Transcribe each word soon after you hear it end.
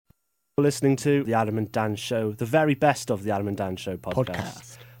Listening to the Adam and Dan Show, the very best of the Adam and Dan Show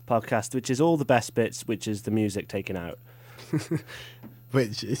podcast, which is all the best bits, which is the music taken out.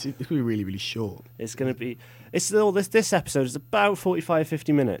 Which it's going to be really, really short. It's going to be. This episode is about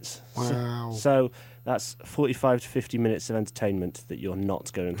 45-50 minutes. Wow. So that's 45 to 50 minutes of entertainment that you're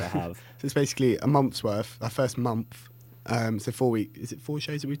not going to have. So it's basically a month's worth. Our first month. So 4 weeks. Is it 4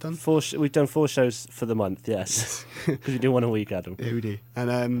 shows that we've done? We've done 4 shows for the month. Yes, because we do one a week, Adam. Yeah, we do.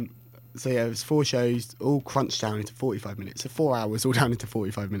 And so yeah, it was 4 shows, all crunched down into 45 minutes. So 4 hours, all down into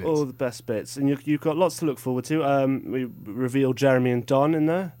 45 minutes. All the best bits, and you've got lots to look forward to. We revealed Jeremy and Don in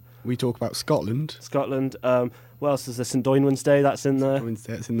there. We talk about Scotland. What else is there? St Doinwen's Day, that's in there.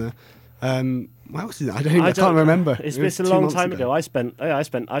 Wednesday, that's in there. What else is it? I can't remember. It's a long time ago. I spent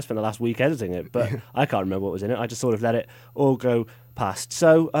the last week editing it, but I can't remember what was in it. I just sort of let it all go past.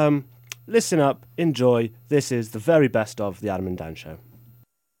 So listen up, enjoy. This is the very best of the Adam and Dan Show.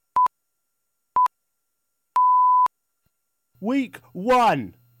 Week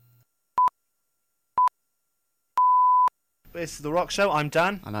 1. It's The Rock Show. I'm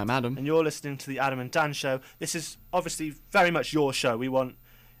Dan. And I'm Adam. And you're listening to the Adam and Dan Show. This is obviously very much your show. We want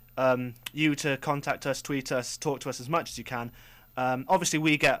you to contact us, tweet us, talk to us as much as you can. Obviously,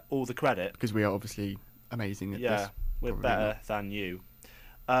 we get all the credit. Because we are obviously amazing at this. Yeah, we're better than you.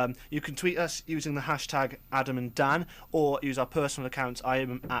 You can tweet us using the hashtag Adam and Dan, or use our personal accounts. I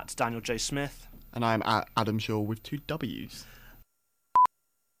am at Daniel J. Smith. And I'm at Adam Shaw with 2 W's.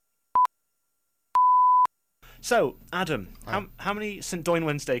 So, Adam, how many St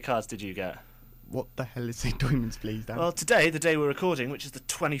Doinwen's Day cards did you get? What the hell is St Doinwen's, please, Dan? Well, today, the day we're recording, which is the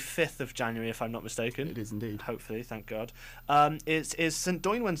 25th of January, if I'm not mistaken. It is indeed. Hopefully, thank God. Is St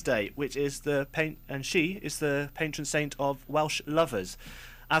Doinwen's Day, which is she is the patron saint of Welsh lovers.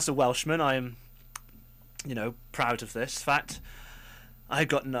 As a Welshman, I am, proud of this fact. I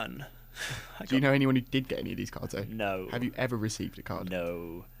got none. Do you know anyone who did get any of these cards, though? No. Have you ever received a card?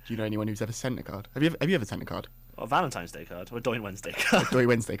 No. Do you know anyone who's ever sent a card? Have you ever sent a card? A Valentine's Day card or a Doin Wednesday card? A Doy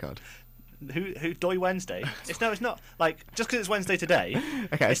Wednesday card. Who Doy Wednesday? It's not like just because it's Wednesday today.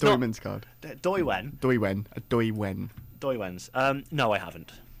 Okay, a Doyman's card. Doywen. Doywen. A Doywen. Doywens. No, I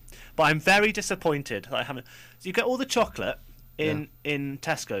haven't. But I'm very disappointed that I haven't. So you get all the chocolate in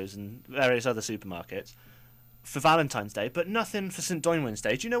Tesco's and various other supermarkets for Valentine's Day, but nothing for St Doinwen's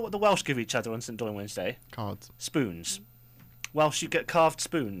Day. Do you know what the Welsh give each other on St Doinwen's Day? Cards. Spoons. Welsh, you get carved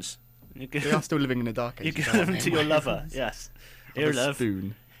spoons. They are still living in the dark age. You give them to your lover. Yes. Here, love.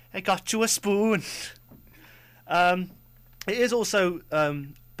 Spoon. I got you a spoon. It is also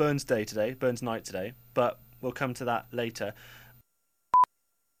Burns Day today, Burns Night today, but we'll come to that later.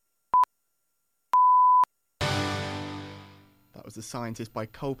 That was The Scientist by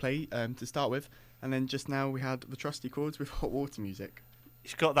Coldplay to start with, and then just now we had The Trusty Chords with Hot Water Music. You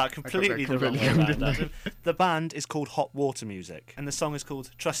got that completely the wrong way around. The band is called Hot Water Music, and the song is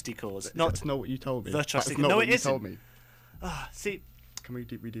called Trusty Chords. That's not what you told me. The Trusty Chords. No, it isn't. You told me. See. Can we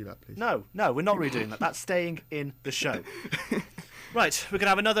redo that, please? No, we're not redoing that. That's staying in the show. Right, we're going to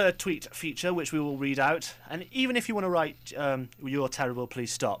have another tweet feature, which we will read out. And even if you want to write, you're terrible,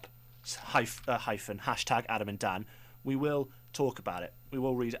 please stop, hyphen, hashtag Adam and Dan, we will talk about it. We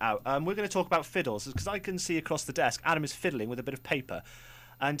will read it out. We're going to talk about fiddles, because I can see across the desk, Adam is fiddling with a bit of paper.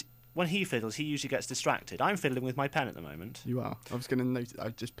 And when he fiddles, he usually gets distracted. I'm fiddling with my pen at the moment. You are. I was going to notice. I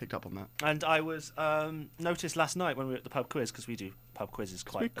just picked up on that. And I was noticed last night when we were at the pub quiz, because we do pub quizzes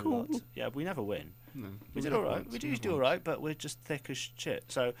quite a lot. Yeah, we never win. No, we did all right. We do all right, but we're just thick as shit.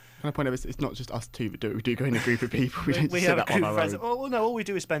 So can I point out it's not just us two that do it. We do go in a group of people. We don't we just have sit a group on of our friends. own. Well, no, all we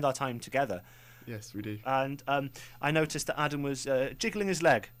do is spend our time together. Yes, we do. And I noticed that Adam was jiggling his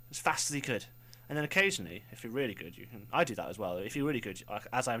leg as fast as he could. And then occasionally, if you're really good, I do that as well. If you're really good,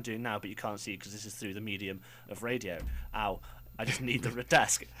 as I'm doing now, but you can't see because this is through the medium of radio. Ow, I just need the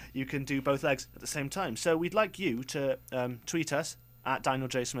desk. You can do both legs at the same time. So we'd like you to tweet us at Daniel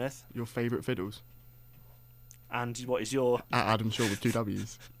J. Smith. Your favourite fiddles. And what is your... At Adam Shaw with 2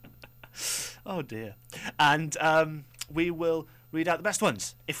 W's. Oh dear. And we will read out the best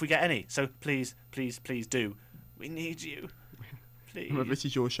ones, if we get any. So please, please, please do. We need you. Please. Well, this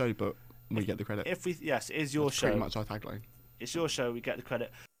is your show, but... we get the credit. Yes, it is your That's show. pretty much our tagline. It's your show, we get the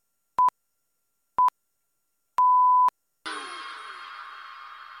credit.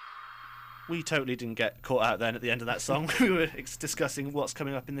 We totally didn't get caught out then at the end of that song. We were discussing what's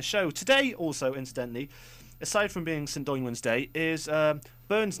coming up in the show. Today, also, incidentally, aside from being St Doinwen's Day, is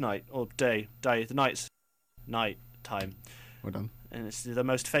Burns Night, or day, the night time. Well done. And it's the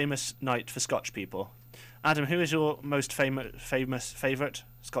most famous night for Scotch people. Adam, who is your most favourite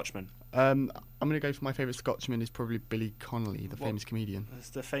Scotchman? I'm going to go for my favourite Scotchman is probably Billy Connolly, the What? famous comedian. That's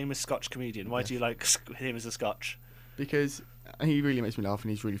the famous Scotch comedian. Why do you like him as a Scotch? Because he really makes me laugh and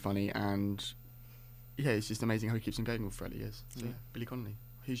he's really funny, and yeah, it's just amazing how he keeps on going for 30 years. So Yeah. Billy Connolly.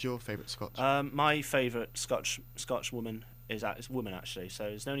 Who's your favourite Scotch? My favourite Scotch woman is woman actually. So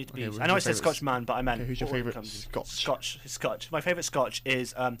there's no need to be. Okay, I know I who's your said favourite Scotch man, but I meant. Okay, who's your all that favourite comes- Scotch? Scotch. My favourite Scotch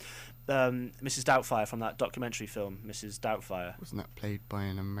is Mrs. Doubtfire from that documentary film, Mrs. Doubtfire. Wasn't that played by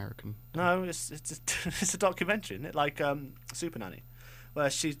an American? No, it's it's a documentary, isn't it? Like Super Nanny, where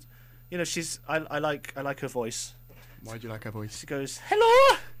she's I like her voice. Why do you like her voice? She goes,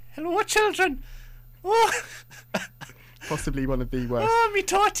 hello children, oh Possibly one of the worst. oh me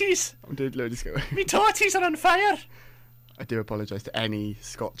torties, I'm doing loads of me torties are on fire. I do apologise to any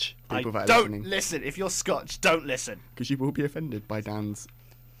Scotch people I that are don't listening, listen. If you're Scotch, don't listen. because you will be offended by Dan's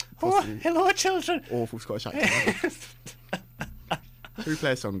Oh, possibly hello children. awful Scottish accent. Should we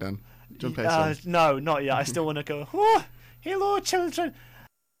play a song, Dan? Do you want to play a song? No, not yet. I still want to go. Oh, hello children.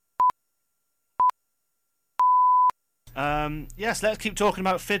 Yes, let's keep talking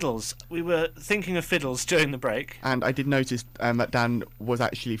about fiddles. We were thinking of fiddles during the break. And I did notice that Dan was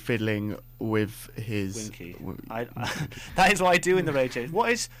actually fiddling with his Winky. That is what I do in the radio.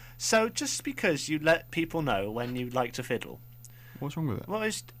 Just because you let people know when you like to fiddle. What's wrong with it? What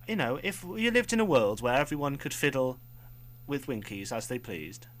is, if you lived in a world where everyone could fiddle with winkies as they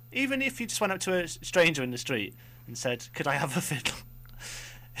pleased, even if you just went up to a stranger in the street and said, "Could I have a fiddle?"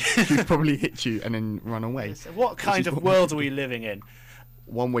 He'd probably hit you and then run away. What kind of world are we living in?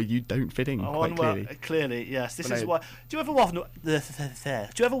 One where you don't fit in, quite clearly. Clearly, yes. This But is no. why. Do you ever wonder? Do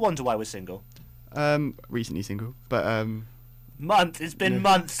you ever wonder why we're single? Recently single, but It's been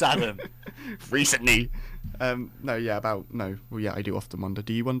months, Adam. recently. No, I do often wonder.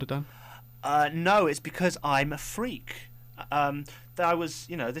 Do you wonder, Dan? No, it's because I'm a freak.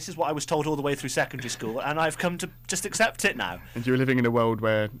 This is what I was told all the way through secondary school, and I've come to just accept it now. And you're living in a world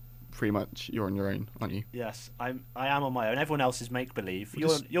where pretty much you're on your own, aren't you? Yes, I am on my own. Everyone else is make believe.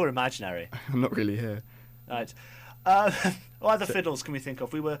 Well, You're imaginary. I'm not really here. Right. What other fiddles can we think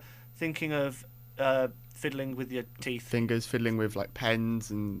of? We were thinking of fiddling with your teeth. Fingers fiddling with like pens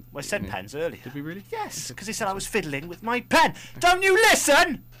and. Well, I said pens earlier. Did we really? Yes, because he said I was fiddling with my pen. Don't you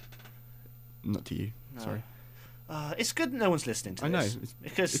listen? Not to you. No. Sorry. It's good that no one's listening to I know. this.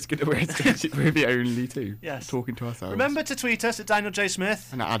 Because It's good that we're the only two. Yes. Talking to ourselves. remember to tweet us at Daniel J. Smith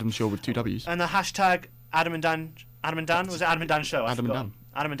And Adam Shaw with 2 W's. and the hashtag Adam and Dan. Adam and Dan? Was it Adam and Dan show? I Adam and forgot. Dan.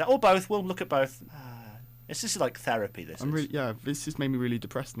 Adam and Dan. Or both. We'll look at both. This is like therapy, this I'm is. really, yeah, this has made me really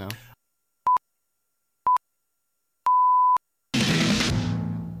depressed now.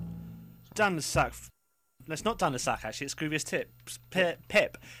 Dan the Sack. It's not Dan the Sack, actually. It's Grooviest Tips.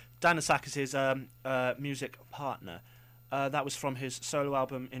 Pip. Dan the Sack is his music partner. That was from his solo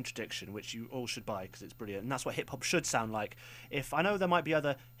album Introduction, which you all should buy because it's brilliant. And that's what hip-hop should sound like. I know there might be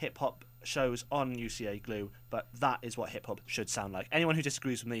other hip-hop shows on UCA Glue, but that is what hip-hop should sound like. Anyone who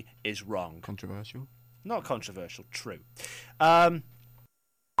disagrees with me is wrong. Controversial. Not controversial, true.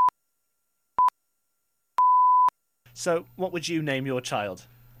 So, what would you name your child?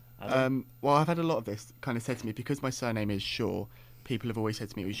 Adam? Well, I've had a lot of this kind of said to me because my surname is Shaw. People have always said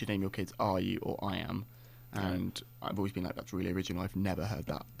to me, "You should name your kids Are You or I Am," and I've always been like, "That's really original. I've never heard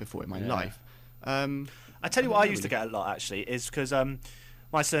that before in my Yeah. life." I tell you what I used to get a lot, actually, is because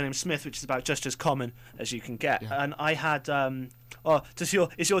my surname's Smith, which is about just as common as you can get. Yeah. And I had, is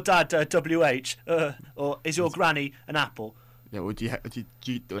your dad WH? Or is your granny an apple? Yeah. Well, did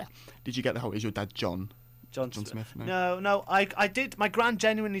you get the whole? Is your dad John? John Smith? No, I did. My gran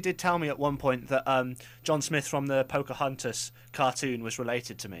genuinely did tell me at one point that John Smith from the Pocahontas cartoon was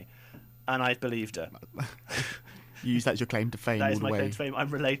related to me, and I believed her. You use that as your claim to fame That all is the my way. claim to fame. I'm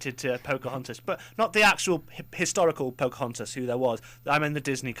related to Pocahontas, but not the actual historical Pocahontas, who there was. I'm in the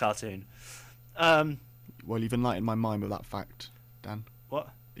Disney cartoon. Well, you've enlightened my mind with that fact, Dan. What?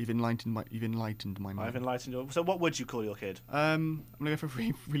 You've enlightened my mind. I've enlightened you. So, what would you call your kid? I'm gonna go for a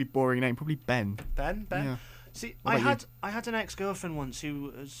really, really boring name. Probably Ben. Ben? Yeah. See, What about I had an ex-girlfriend once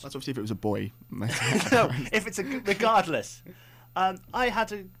who was. That's obviously if it was a boy. No, if it's regardless. I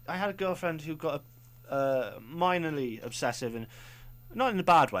had a girlfriend who got minorly obsessive, and not in a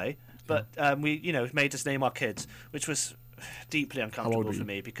bad way, but we made us name our kids, which was deeply uncomfortable were for you?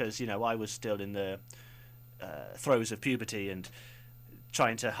 me because I was still in the throes of puberty and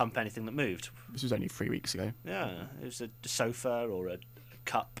trying to hump anything that moved. This was only 3 weeks ago. Yeah, it was a sofa or a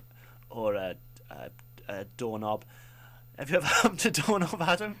cup or a doorknob. Have you ever humped a doorknob,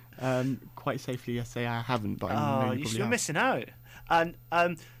 Adam? Quite safely, yes, I haven't, but I know you probably you're have. missing out. And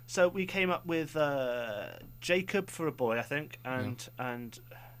so we came up with Jacob for a boy, I think, and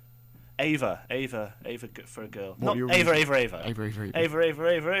Ava for a girl. What Not were your Ava.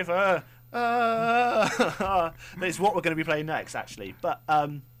 That's what we're going to be playing next, actually. But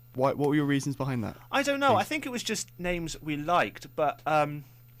What were your reasons behind that? I don't know. Please. I think it was just names we liked. But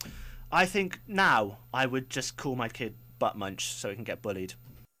I think now I would just call my kid Butt Munch so he can get bullied.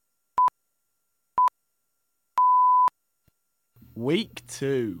 Week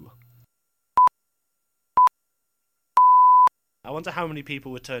 2. I wonder how many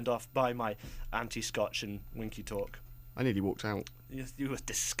people were turned off by my anti-Scotch and winky talk. I nearly walked out. You were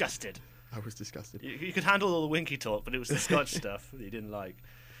disgusted. I was disgusted. You could handle all the winky talk, but it was the Scotch stuff that you didn't like.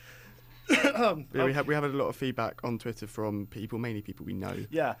 Yeah, we had a lot of feedback on Twitter from people, mainly people we know.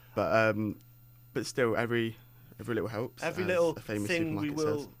 Yeah. But still, every little helps. Every as little a famous thing supermarket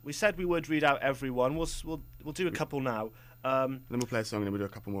says. we said we would read out everyone. We'll do a couple now. Then we'll play a song and then we'll do a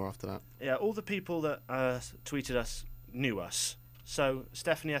couple more after that. Yeah, all the people that tweeted us knew us. So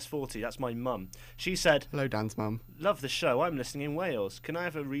Stephanie S40, that's my mum. She said, Hello, Dan's mum. "Love the show. I'm listening in Wales. Can I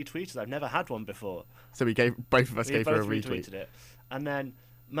have a retweet? As I've never had one before." So both of us We gave her a both retweet. retweeted it. And then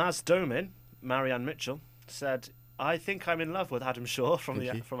Maz Domin, Marianne Mitchell, said, "I think I'm in love with Adam Shaw from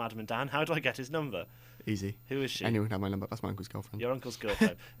Thank you. from Adam and Dan. How do I get his number?" Easy. Who is she? Anyone can have my number. That's my uncle's girlfriend. Your uncle's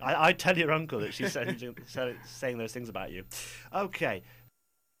girlfriend. I tell your uncle that she's saying those things about you. Okay.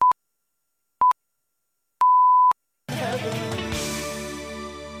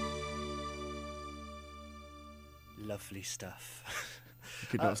 Lovely stuff. You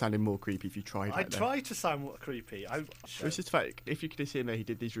could not have sounded more creepy if you tried. I right there. tried to sound more creepy. It was just the fact, if you could have seen there, he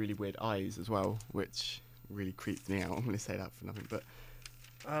did these really weird eyes as well, which really creeped me out. I'm going to say that for nothing, but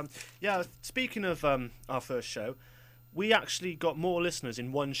yeah, speaking of our first show, we actually got more listeners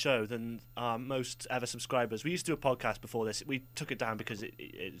in one show than most ever subscribers. We used to do a podcast before this. We took it down because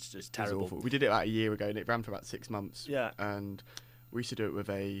it's just it was terrible. awful. We did it about a year ago, and it ran for about 6 months. Yeah. And we used to do it with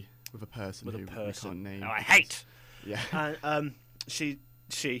a person With who a we can't person name. who I hate. Yeah. And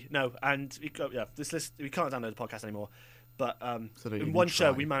this list we can't download the podcast anymore. But So don't in even one show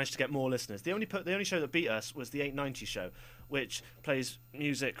try. we managed to get more listeners. The only show that beat us was the 890 show, which plays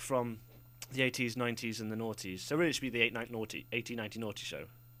music from the 80s, 90s, and the noughties. So really, it should be the 80, 90 naughty show.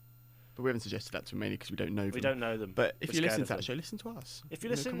 But we haven't suggested that to mainly because we don't know them. We don't know them. But if We're you scared listen of to that them. show, listen to us. If you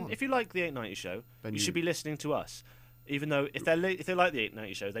No, listen, come on. if you like the 890 show, Then you you- should be listening to us. Even though if they like the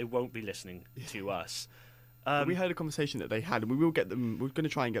 890 show, they won't be listening to us. But we heard a conversation that they had, and we will get them. We're going to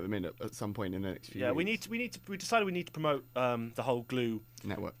try and get them in at some point in the next few. Yeah, weeks. we decided we need to promote the whole Glue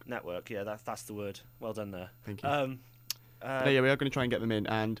network. Yeah, that's the word. Well done there. Thank you. Uh, No, yeah, we are going to try and get them in,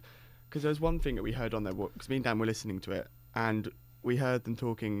 and because there's one thing that we heard on there, because me and Dan were listening to it, and we heard them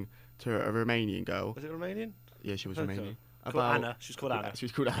talking to a Romanian girl. Was it Romanian? Yeah, she was Okay. Romanian. Called Anna. She was called Anna. She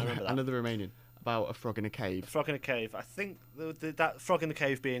was called I remember Anna. that. Another Romanian. About a frog in a cave. Frog in a cave. I think that frog in the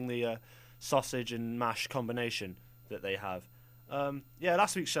cave being the sausage and mash combination that they have. Yeah,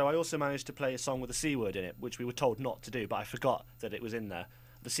 last week's show I also managed to play a song with a C word in it, which we were told not to do, but I forgot that it was in there.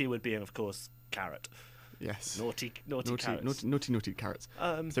 The C word being, of course, carrot. Yes. Naughty carrots. Naughty carrots.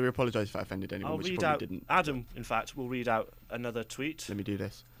 So we apologise if that offended anyone, I'll which read probably out. didn't. Adam, in fact, will read out another tweet. Let me do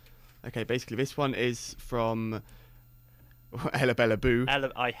this. Okay, basically this one is from Ella Bella Boo.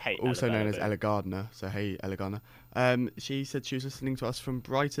 I hate Also Ella known Bella as Boo. Ella Gardner. So hey, Ella Gardner. She said she was listening to us from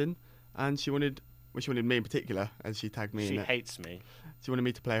Brighton, and she wanted me in particular, and she tagged me She in it. hates me. She wanted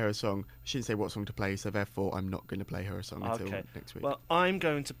me to play her a song. She didn't say what song to play, so therefore I'm not going to play her a song until Okay. next week. Well, I'm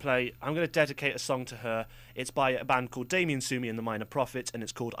going to dedicate a song to her. It's by a band called Damien Sumi and the Minor Prophets, and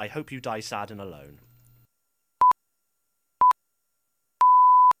it's called I Hope You Die Sad and Alone.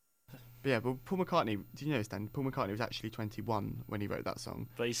 But yeah, but Paul McCartney, do you know, Stan? Paul McCartney was actually 21 when he wrote that song.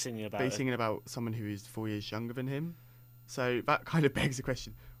 But he's singing about But he's singing about someone who is 4 years younger than him. So that kind of begs the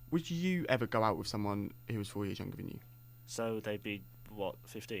question: would you ever go out with someone who was 4 years younger than you? So they'd be, what,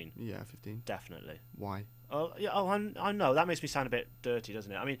 15? Yeah, 15. Definitely. Why? Oh, yeah. Oh, I know. That makes me sound a bit dirty,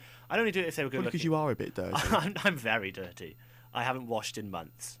 doesn't it? I mean, I'd only do it if they were good Probably looking. because you are a bit dirty. I'm very dirty. I haven't washed in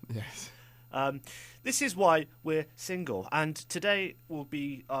months. Yes. This is why we're single, and today will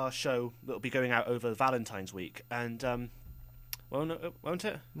be our show that will be going out over Valentine's week, and won't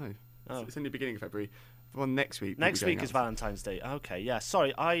it? No. Oh. It's in the beginning of February. For next week. Next week is Valentine's Day. Okay, yeah.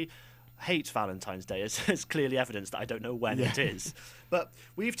 Sorry, I hate Valentine's Day. It's clearly evidence that I don't know when it is. But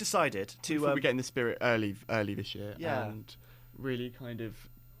we've decided to. We get in the spirit early this year. Yeah. And really kind of.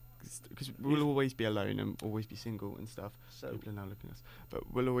 Because we'll always be alone and always be single and stuff. So people are now looking at us.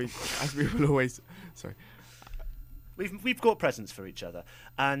 But we'll always. As we will always. Sorry. we've got presents for each other,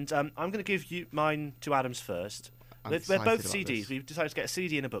 and I'm going to give you mine to Adam's first. I'm They're excited both about CDs. this. We've decided to get a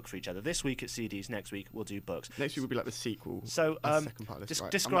CD and a book for each other. This week it's CDs. Next week we'll do books. Next week will be like the sequel. So, the second part of this. Right, I'm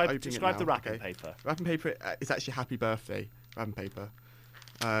not describe opening it describe the now, wrapping okay? paper. Wrapping paper. It's actually Happy Birthday wrapping paper.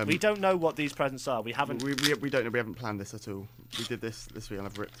 We don't know what these presents are. We haven't. We don't know. We haven't planned this at all. We did this week and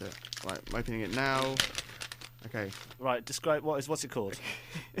I've ripped it. Right, I'm opening it now. Okay. Right. Describe what's it called?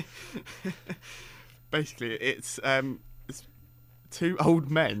 Basically, it's two old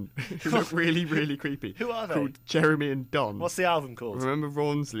men who look really, really creepy. Who are they? Called Jeremy and Don. What's the album called? Remember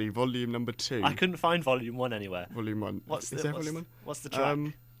Rawnsley, volume number 2? I couldn't find volume 1 anywhere. Volume 1. What's volume 1? What's the track?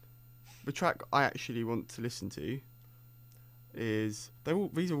 The track I actually want to listen to is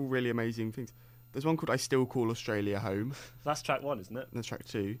these are all really amazing things. There's one called I Still Call Australia Home. That's track 1, isn't it? That's track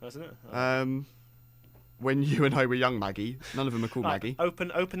 2. Isn't it? When You and I Were Young, Maggie. None of them are called Right, Maggie.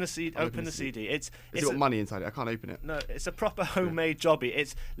 Open the CD. Open the CD. It's It's got money inside it. I can't open it. No, it's a proper homemade jobby.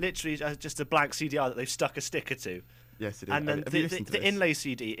 It's literally just a blank CDR that they've stuck a sticker to. Yes, it is. And then Have you listened to the this? inlay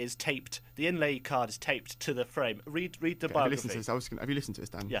CD is taped. The inlay card is taped to the frame. Read the Okay, have you biography. listened to this? Have you listened to this,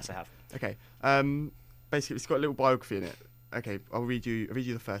 Dan? Yes, I have. Okay. Basically, it's got a little biography in it. Okay, I'll read you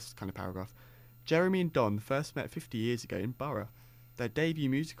the first kind of paragraph. Jeremy and Don first met 50 years ago in Borough. Their debut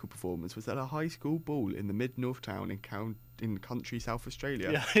musical performance was at a high school ball in the mid-north town in country South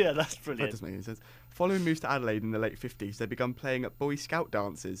Australia. Yeah, that's That brilliant. doesn't make any sense. Following moves to Adelaide in the late 50s, they began playing at Boy Scout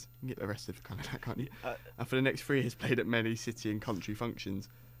dances. You can get the rest of kind of that, can't you? And for the next 3 years, played at many city and country functions.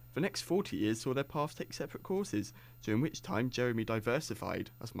 For the next 40 years, saw their paths take separate courses, during which time Jeremy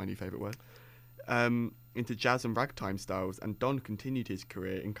diversified, that's my new favourite word, into jazz and ragtime styles, and Don continued his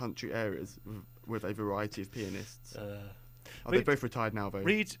career in country areas with a variety of pianists. They're both retired now, though.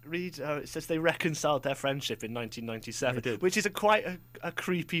 Read. It says they reconciled their friendship in 1997, They did. which is quite a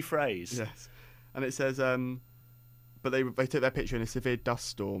creepy phrase. Yes. And it says, but they took their picture in a severe dust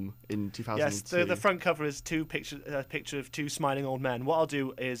storm in 2002. Yes, the front cover is a picture of 2 smiling old men. What I'll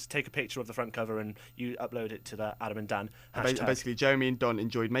do is take a picture of the front cover and you upload it to the Adam and Dan hashtag. Basically, Jeremy and Don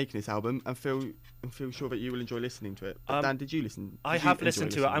enjoyed making this album and feel sure that you will enjoy listening to it. But Dan, did you listen? I have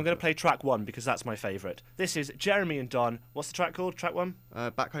listened to it. I'm going to play track 1 because that's my favourite. This is Jeremy and Don. What's the track called? Track 1?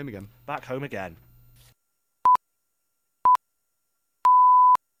 Back Home Again. Back Home Again.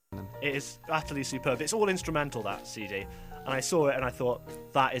 It is utterly superb. It's all instrumental, that CD. And I saw it and I thought,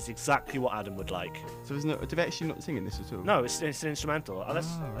 that is exactly what Adam would like. So do they actually not singing this at all? No, it's an instrumental. I can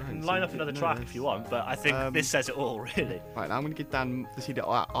right, line so up another no, track that's- if you want, but I think this says it all, really. Right, now I'm going to give Dan the CD that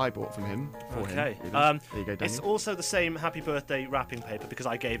I bought from him. Okay. Him, there you go, Daniel. It's also the same Happy Birthday wrapping paper because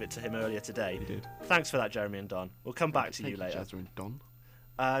I gave it to him earlier today. You did. Thanks for that, Jeremy and Don. We'll come back to Thank you later. Jazza and Don.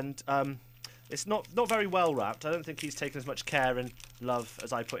 And it's not very well wrapped. I don't think he's taken as much care and love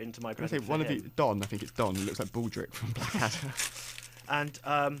as I put into my I'm going to present say for one of him. you, Don, I think it's Don, who looks like Baldrick from Blackadder. And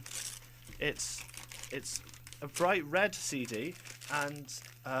it's a bright red CD, and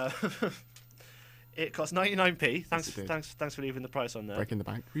it costs 99p. Yes, it did. Thanks for leaving the price on there. Breaking the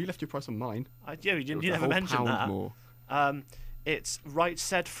bank. You left your price on mine. You It was never a whole mentioned pound that. more. It's Right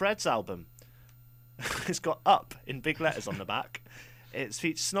Said Fred's album. It's got Up in big letters on the back. It's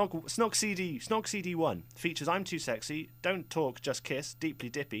features Snog CD 1 features I'm Too Sexy, Don't Talk, Just Kiss, Deeply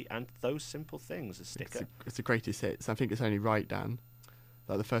Dippy, and Those Simple Things. A sticker. It's the greatest hits. I think it's only right, Dan.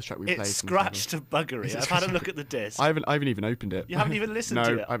 Like the first track we played. It's from scratched to buggery. Is it I've had a scratched? look at the disc. I haven't even opened it. You haven't even listened no,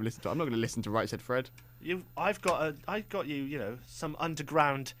 to it. I haven't listened to it. I'm not going to listen to Right Said Fred. I got you, some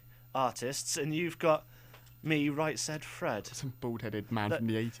underground artists, and you've got me, Right Said Fred. Some bald-headed man from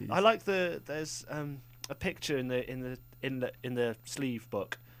the 80s. I like there's a picture in the sleeve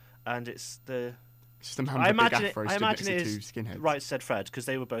book, and it's the. It's just a man I with a big imagine afro it stood next to is two skinheads. Right Said Fred because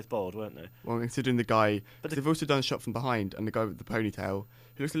they were both bald, weren't they? Well, considering the guy, But they've also done a shot from behind, and the guy with the ponytail,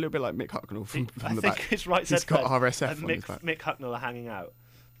 who looks a little bit like Mick Hucknall from I the think back. it's Right Said He's got Fred. RSF and on his back. Mick Hucknall are hanging out.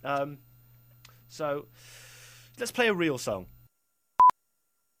 So let's play a real song.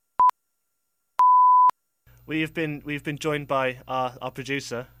 We've been joined by our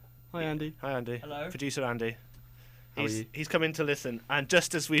producer. Hi, Andy. Hi, Andy. Hello. Producer Andy. How are you? He's come in to listen, and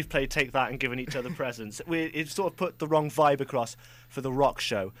just as we've played Take That and given each other presents, it sort of put the wrong vibe across for the rock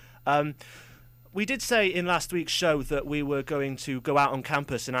show. We did say in last week's show that we were going to go out on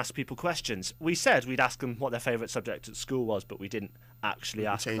campus and ask people questions. We said we'd ask them what their favourite subject at school was, but we didn't actually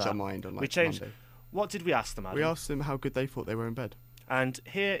ask changed that. our mind on We changed. Monday. What did we ask them, Adam? We asked them how good they thought they were in bed. And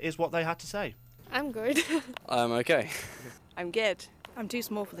here is what they had to say. I'm good. I'm okay. I'm good. I'm too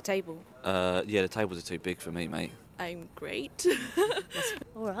small for the table. Yeah, the tables are too big for me, mate. I'm great.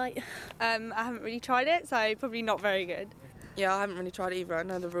 All right. I haven't really tried it, so probably not very good. Yeah, I haven't really tried it either. I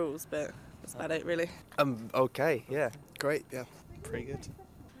know the rules, but that's about it, really. Okay, yeah. Great, yeah. Pretty good.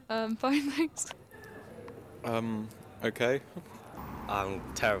 Fine, thanks. Okay.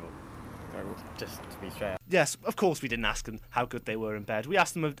 Terrible. Just to be straight. Yes, of course we didn't ask them how good they were in bed. We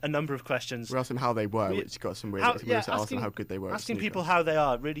asked them a number of questions. We asked them how they were, which got some weird. We also asked them how good they were. Asking people how they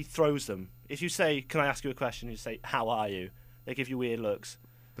are really throws them. If you say, "Can I ask you a question?" you say, "How are you?" They give you weird looks.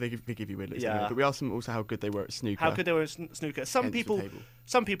 But they give you weird looks. Yeah. Anyway. But we asked them also how good they were at snooker. How good they were at snooker. Some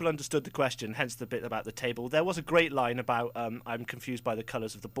people understood the question, hence the bit about the table. There was a great line about I'm confused by the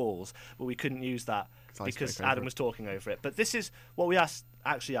colours of the balls, but we couldn't use that because Adam was talking over it. But this is what we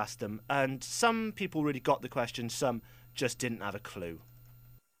actually asked them, and some people really got the question, some just didn't have a clue.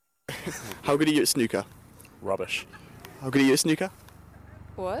 How good are you at snooker? Rubbish. How good are you at snooker?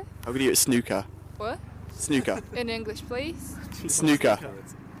 What? How good are you at snooker? What? Snooker. In English, please. Snooker.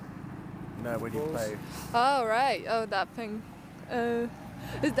 No, when you play. Oh, right. Oh, that thing.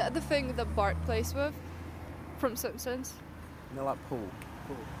 Is that the thing that Bart plays with? From Simpsons? No, like pool.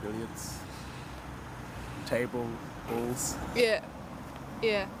 Billiards. Table. Balls. Yeah.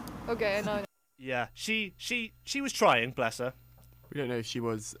 Yeah. Okay, I know. Yeah, she was trying, bless her. We don't know if she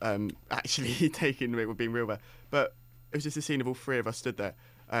was actually taking it with being real there, but it was just a scene of all three of us stood there,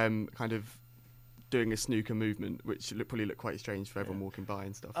 kind of doing a snooker movement, which probably looked quite strange for everyone walking by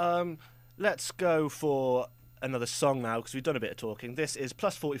and stuff. Let's go for another song now, because we've done a bit of talking. This is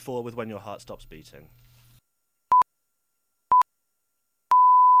Plus 44 with When Your Heart Stops Beating.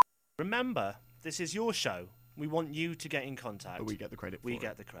 Remember, this is your show. We want you to get in contact. But we get the credit for it. We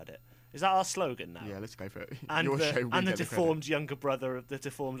get the credit. Is that our slogan now? Yeah, let's go for it. And Your show, and the deformed younger brother, the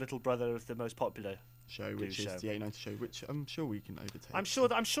deformed little brother of the most popular show, which is the 890 show, which I'm sure we can overtake. I'm sure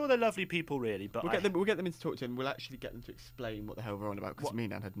they're lovely people, really. But we'll get them in to talk to, and we'll actually get them to explain what the hell we're on about, because me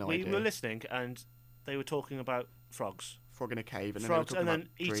and Anne had no idea. We were listening, and they were talking about frogs. Frog in a cave, and frogs, then, and then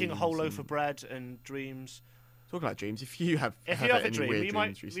eating a whole loaf of bread and dreams. Talking about dreams, if you have a dream,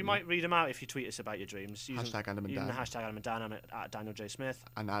 we might read them out if you tweet us about your dreams. Hashtag Adam and Dan. The hashtag Adam and Dan. I'm at Daniel J. Smith.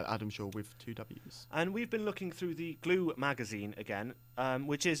 And Adam Shaw with 2 W's. And we've been looking through the Glue magazine again,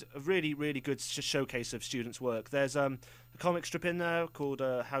 which is a really, really good showcase of students' work. There's a comic strip in there called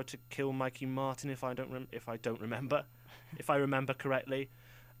 "How to Kill Mikey Martin," if I remember correctly.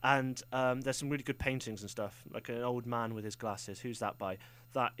 And there's some really good paintings and stuff, like an old man with his glasses. Who's that by?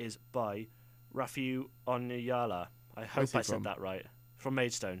 That is by Rafiu Onyala. I hope I said that right. From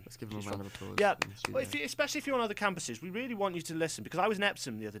Maidstone. Let's give him a round of applause. Yeah, well, especially if you're on other campuses, we really want you to listen, because I was in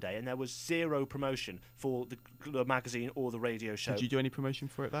Epsom the other day and there was zero promotion for the magazine or the radio show. Did you do any promotion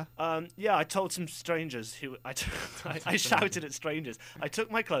for it there? Yeah, I told some strangers who I shouted at strangers. I took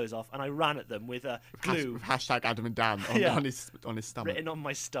my clothes off and I ran at them with glue. With hashtag Adam and Dan on his stomach. Written on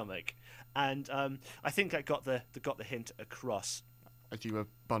my stomach, and I think I got the hint across. As you were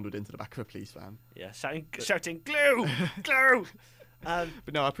bundled into the back of a police van. Yeah, shouting glue, glue.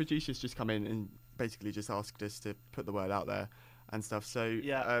 But no, our producers just come in and basically just asked us to put the word out there and stuff. So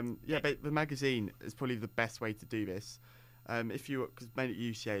but the magazine is probably the best way to do this. Because mainly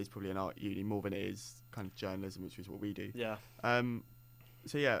UCA is probably an art uni more than it is kind of journalism, which is what we do. Yeah.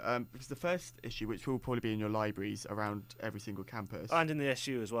 Because the first issue, which will probably be in your libraries around every single campus, and in the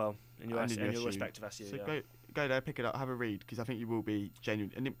SU as well, in your respective SU. So go there, pick it up, have a read, because I think you will be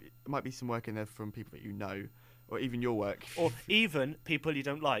genuine, and it might be some work in there from people that you know, or even your work, or even people you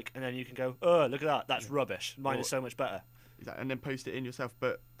don't like, and then you can go, oh, look at that, that's rubbish. Mine is so much better. And then post it in yourself.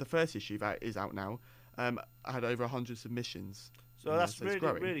 But the first issue that is out now, I had over 100 submissions. So that's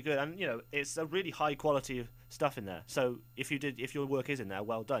really good, and it's a really high quality of stuff in there. So if your work is in there,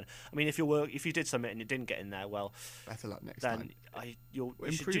 well done. I mean, if you did submit and it didn't get in there, well, better luck next time. You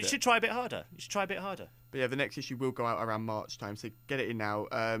should try a bit harder. You should try a bit harder. But yeah, the next issue will go out around March time, so get it in now.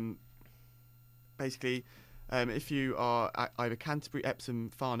 Basically, if you are at either Canterbury,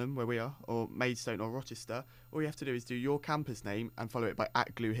 Epsom, Farnham, where we are, or Maidstone or Rochester, all you have to do is do your campus name and follow it by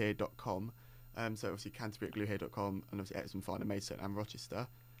 @gluehere.com. So obviously Canterbury at gluehere.com, and obviously Epsom, Farnham, Maidstone and Rochester,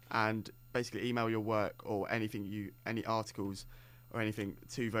 and basically email your work or any articles or anything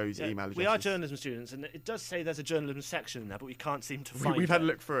to those email addresses. We are journalism students, and it does say there's a journalism section in there, but we can't seem to find it. We've had a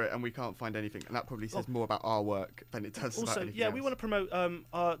look through it and we can't find anything, and that probably says more about our work than it does about anything else. We want to promote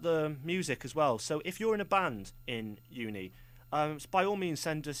the music as well. So if you're in a band in uni, by all means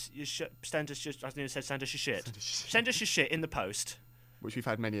send us your shit. Send us your shit in the post. Which we've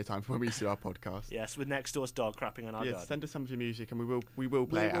had many a time when we used to do our podcast. Yes, with next door's dog crapping on our garden. Send us some of your music and we will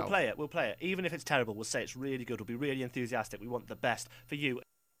play it out. We'll play it. Even if it's terrible, we'll say it's really good. We'll be really enthusiastic. We want the best for you.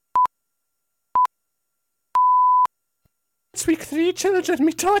 It's week 3, children.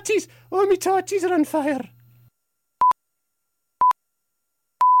 Me totties are on fire.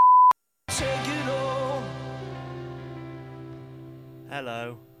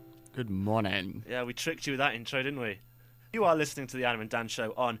 Hello. Good morning. Yeah, we tricked you with that intro, didn't we? You are listening to the Adam and Dan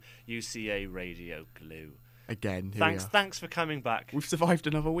Show on UCA Radio Glue. Again, here Thanks, we are. thanks for coming back. We've survived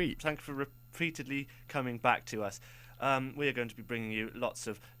another week. Thanks for repeatedly coming back to us. We are going to be bringing you lots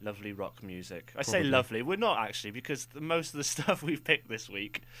of lovely rock music. I say Probably. lovely, we're not actually, because most of the stuff we've picked this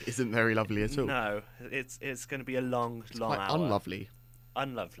week Isn't very lovely at all. No, it's going to be a long, It's long quite hour. unlovely.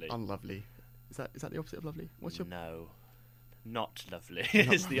 Unlovely. Unlovely. Is that the opposite of lovely? What's your No, not lovely.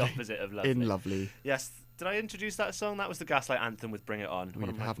 Not It's the lovely. opposite of lovely. in lovely? Yes. Did I introduce that song? That was the Gaslight anthem with Bring It On. We One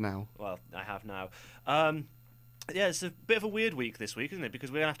of my- have now. Well, I have now. Yeah, it's a bit of a weird week this week, isn't it? Because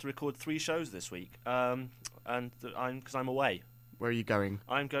we're going to have to record 3 shows this week. Because I'm away. Where are you going?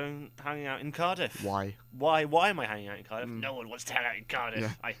 I'm hanging out in Cardiff. Why? Why am I hanging out in Cardiff? No one wants to hang out in Cardiff.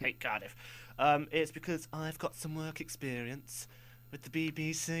 Yeah. I hate Cardiff. It's because I've got some work experience with the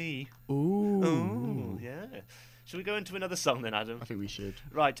BBC. Ooh. Ooh, yeah. Shall we go into another song then, Adam? I think we should.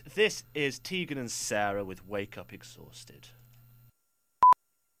 Right, this is Tegan and Sarah with Wake Up Exhausted.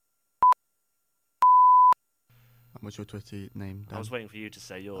 And what's your Twitter name, Dan? I was waiting for you to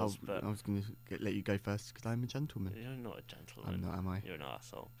say yours, but I was going to let you go first because I'm a gentleman. you're not a gentleman. I'm not, am I? You're an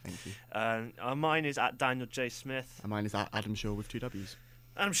arsehole. Thank you. Mine is at Daniel J. Smith. And mine is at Adam Shaw with 2 W's.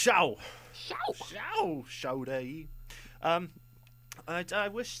 Adam Shaw. Shaw Day. I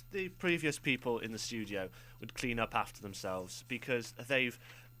wish the previous people in the studio would clean up after themselves because they've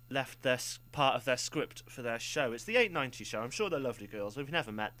left part of their script for their show. It's the 890 show. I'm sure they're lovely girls. We've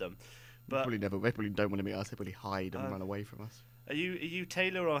never met them. But They probably don't want to meet us. They probably hide and run away from us. are you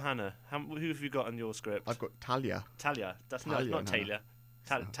Taylor or Hannah? Who have you got on your script? I've got Talia. Talia. That's Talia not and Hannah. Taylor.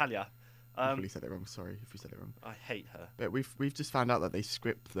 So- Talia. I probably said it wrong. Sorry if you said it wrong. I hate her. But we've just found out that they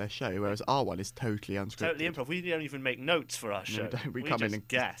script their show, whereas our one is totally unscripted. Totally improv. We don't even make notes for our No, show. we don't. We We come just in and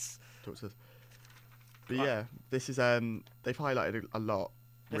guess. Talk to us. But yeah, this is they've highlighted a lot.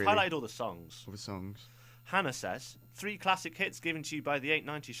 They've really, highlighted all the songs. of the songs. Hannah says, 3 classic hits given to you by the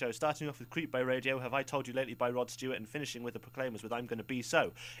 890 show, starting off with Creep by Radio, Have I Told You Lately by Rod Stewart, and finishing with The Proclaimers with I'm Gonna Be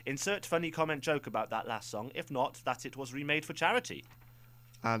So. Insert funny comment joke about that last song, if not, that it was remade for charity.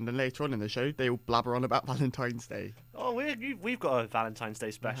 And then later on in the show, they all blabber on about Valentine's Day. Oh, we've got a Valentine's Day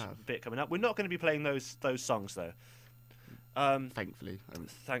special have. bit coming up. We're not going to be playing those songs, though. Thankfully.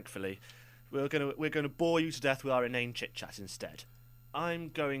 Thankfully. We're going to bore you to death with our inane chit-chat instead. I'm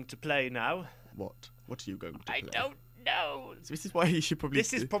going to play now. What? What are you going to play? I don't know. So this is why you should probably.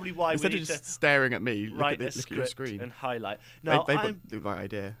 This is probably why we instead need of to just staring at me, look write at a look at your script screen. and highlight. No, they've I'm got the right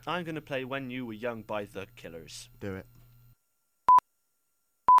idea. going to play When You Were Young by The Killers. Do it.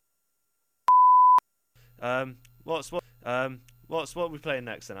 What are we playing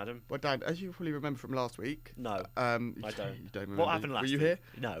next then, Adam? Well, Dan, as you probably remember from last week. No, I don't. You don't remember. What happened last Were you week? here?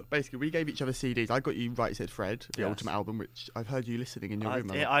 No. Basically, we gave each other CDs. I got you Right Said Fred, the Yes. Ultimate album, which I've heard you listening in your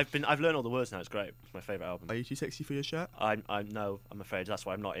room. I've learned all the words now. It's great. It's my favourite album. Are you too sexy for your shirt? I'm afraid that's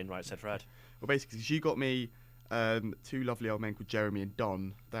why I'm not in Right Said Fred. Well, basically, 'cause you got me 2 lovely old men called Jeremy and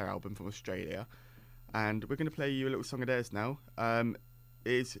Don, their album from Australia, and we're going to play you a little song of theirs now.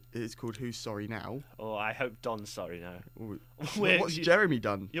 It's called Who's Sorry Now. Oh, I hope Don's sorry now. Ooh, We're- What's Jeremy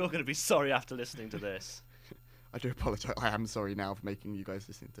done? You're going to be sorry after listening to this. I do apologise. I am sorry now for making you guys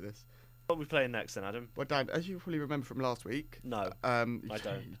listen to this. What are we playing next then, Adam? Well, Dan, as you probably remember from last week. No, I I don't.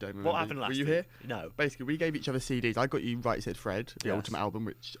 You don't remember. What happened last Were you week? here? No. Basically, we gave each other CDs. I got you Right Said Fred, the Yes. Ultimate album,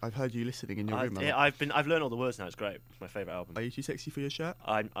 which I've heard you listening in your room. I've learned all the words now. It's great. It's my favourite album. Are you too sexy for your shirt?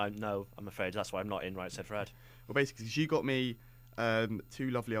 I'm afraid that's why I'm not in Right Said Fred. Well, basically, 'cause you got me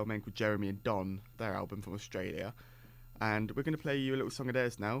 2 lovely old men called Jeremy and Don, their album from Australia, and we're going to play you a little song of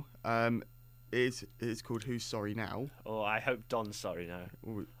theirs now. It's called Who's Sorry Now. Oh, I hope Don's sorry now.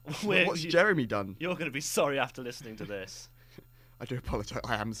 Ooh, We're- What's Jeremy done? You're going to be sorry after listening to this. I do apologise.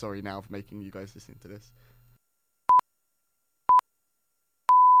 I am sorry now for making you guys listen to this.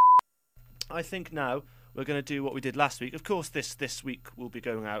 I think now we're going to do what we did last week. Of course, this week will be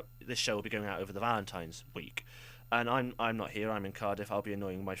going out. This show will be going out over the Valentine's week, and I'm not here. I'm in Cardiff. I'll be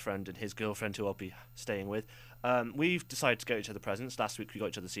annoying my friend and his girlfriend, who I'll be staying with. We've decided to get each other presents. Last week we got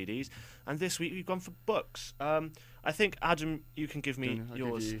each other CDs, and this week we've gone for books. I think Adam, you can give me I'll give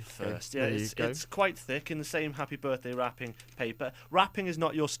yours you- first. there Yeah, you go. it's quite thick in the same Happy Birthday wrapping paper. Wrapping is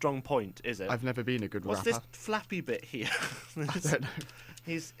not your strong point, is it? I've never been a good What's rapper. this flappy bit here? I don't know.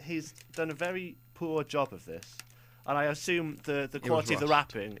 He's done a very poor job of this, and I assume the was quality of the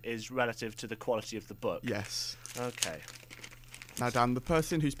rushed. wrapping is relative to the quality of the book. Yes. Okay. Now, Dan, the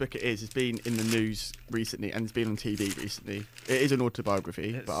person whose book it is has been in the news recently and has been on TV recently. It is an autobiography,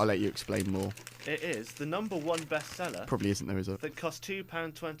 It's- but I'll let you explain more. It is the #1 bestseller Probably isn't there, is it? that cost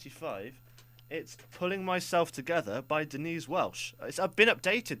 £2.25 It's Pulling Myself Together by Denise Welsh. It's been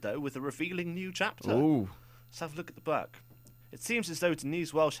updated, though, with a revealing new chapter. Ooh. Let's have a look at the book. It seems as though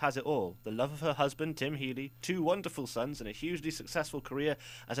Denise Welsh has it all. The love of her husband, Tim Healy, 2 wonderful sons, and a hugely successful career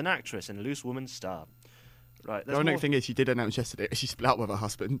as an actress and Loose Woman's star. Right, The only thing is, she did announce yesterday she split up with her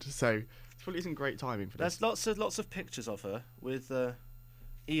husband, so it probably isn't great timing for this. There's lots of pictures of her with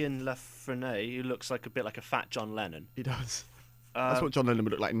Ian Lafreniere, who looks like a bit like a fat John Lennon. He does. That's what John Lennon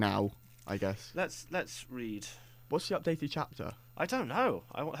would look like now, I guess. Let's read. What's the updated chapter? I don't know.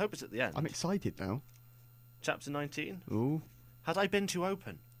 I hope it's at the end. I'm excited now. Chapter 19. Ooh. Had I been too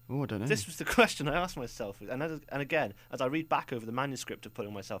open? Oh, I don't know. This was the question I asked myself, and again, as I read back over the manuscript of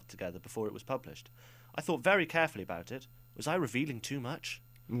Pulling Myself Together before it was published, I thought very carefully about it. Was I revealing too much?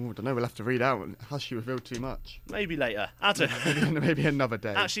 Oh, I don't know. We'll have to read out. Has she revealed too much? Maybe later. Adam. Maybe another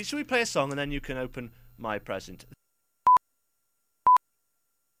day. Actually, should we play a song and then you can open my present?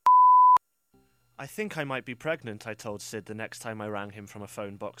 I think I might be pregnant, I told Sid the next time I rang him from a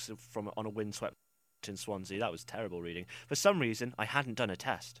phone box on a windswept in Swansea. That was terrible reading. For some reason, I hadn't done a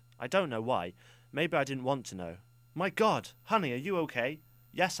test. I don't know why. Maybe I didn't want to know. My God, honey, are you okay?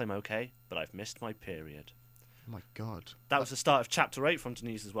 Yes, I'm okay, but I've missed my period. Oh my God. That was the start of Chapter 8 from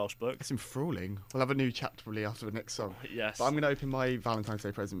Denise's Welsh book. It's enthralling. We'll have a new chapter probably after the next song. Yes. But I'm going to open my Valentine's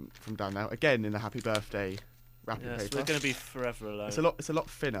Day present from Dan now. Again, in the happy birthday wrapping Yes, paper. we're going to be forever alone. It's a lot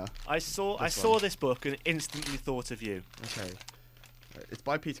thinner. I saw this book and instantly thought of you. Okay. It's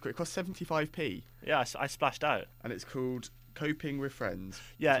by Peter Quick. It costs 75p. Yeah, I splashed out. And it's called Coping with Friends.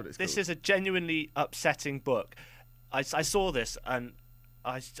 Yeah, That's what it's this called. is a genuinely upsetting book. I saw this and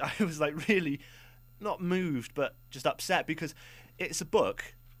I was like really not moved but just upset because it's a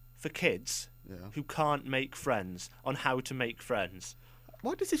book for kids who can't make friends on how to make friends.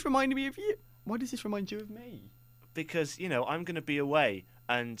 Why does this remind me of you? Why does this remind you of me? Because, I'm going to be away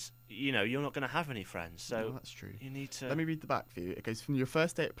and, you're not going to have any friends. So Oh, that's true. you need to... Let me read the back for you. It goes from your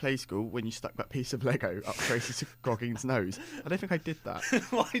first day at play school when you stuck that piece of Lego up Tracy Scroggins' nose. I don't think I did that.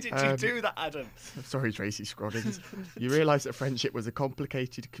 Why did you do that, Adam? I'm sorry, Tracy Scroggins. You realised that friendship was a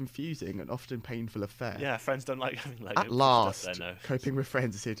complicated, confusing, and often painful affair. Yeah, friends don't like having Lego. At last, There, no. Coping with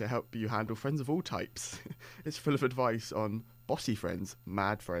Friends is here to help you handle friends of all types. It's full of advice on bossy friends,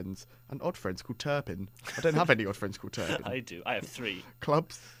 mad friends, and odd friends called Turpin. I don't have any odd friends called Turpin. I do. I have 3.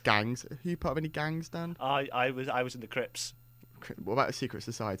 Clubs, gangs. Are you part of any gangs, Dan? I was in the Crips. What about secret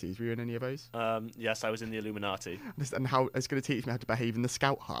societies? Were you in any of those? Yes, I was in the Illuminati. And how it's going to teach me how to behave in the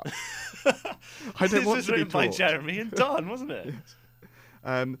Scout Hut. I don't want This was to be written by taught. Jeremy and Don, wasn't it?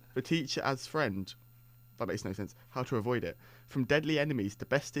 The teacher as friend. That makes no sense. How to avoid it. From deadly enemies to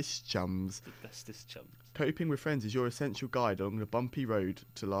bestest chums. The bestest chums. Coping with Friends is your essential guide along the bumpy road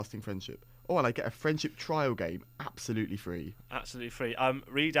to lasting friendship. Oh, and I get a friendship trial game, absolutely free. Absolutely free.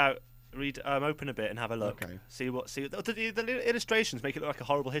 Open a bit and have a look. Okay. See the illustrations make it look like a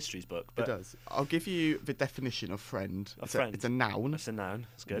horrible histories book. But It does. I'll give you the definition of friend. Friend. It's a noun. It's a noun.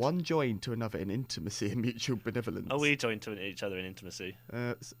 It's good. One joined to another in intimacy and mutual benevolence. Oh, we join to each other in intimacy.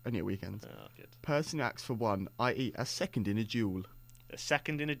 It's only a weekend. Oh, good. Person who acts for one, i.e. a second in a duel. A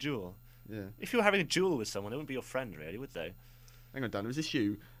second in a duel. Yeah. If you were having a duel with someone, they wouldn't be your friend, really, would they? Hang on, Dan. Was this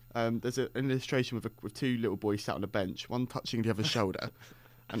you? There's an illustration with 2 little boys sat on a bench, one touching the other's shoulder,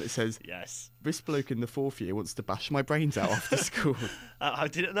 and it says, Yes. "This bloke in the 4th year wants to bash my brains out after school." I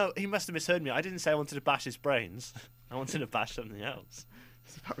didn't know. He must have misheard me. I didn't say I wanted to bash his brains. I wanted to bash something else.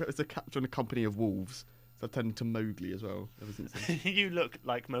 It's a capture on a company of wolves. So I've turned into Mowgli as well ever since then. You look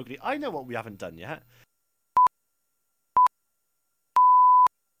like Mowgli. I know what we haven't done yet.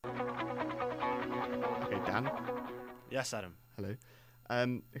 Okay, Dan. Yes, Adam. Hello.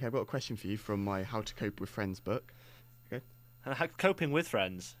 Okay, I've got a question for you from my How to Cope with Friends book. Okay. Coping with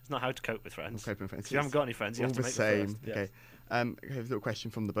friends. It's not how to cope with friends. Coping with friends. If you haven't got any friends, you All have to the make same. them first. Yes. Okay. Okay, a little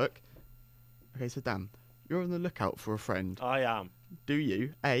question from the book. Okay, so Dan, you're on the lookout for a friend. I am. Do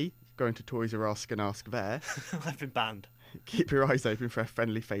you A, go into Toys R Us and ask there? I've been banned. Keep your eyes open for a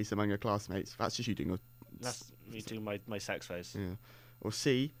friendly face among your classmates. That's just you doing That's me doing my sex face. Yeah. Or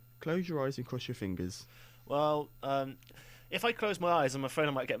C, close your eyes and cross your fingers. Well, if I close my eyes, I'm afraid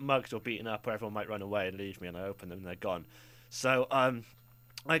I might get mugged or beaten up, or everyone might run away and leave me, and I open them and they're gone. So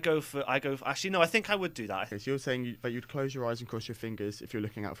I go for. Actually, no, I think I would do that. Okay, so you're saying that you'd close your eyes and cross your fingers if you're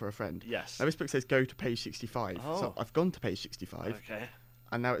looking out for a friend. Yes. Now this book says go to page 65. Oh. So I've gone to page 65. Okay.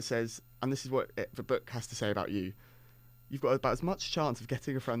 And now it says, and this is what the book has to say about you. You've got about as much chance of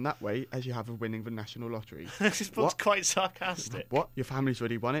getting a friend that way as you have of winning the national lottery. This book's quite sarcastic. What? Your family's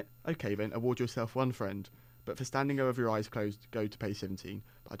already won it? Okay then, award yourself one friend. But for standing over your eyes closed, go to page 17.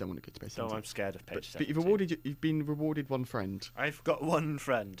 But I don't want to go to page 17. No, I'm scared of page But 17. you've been rewarded one friend. I've got one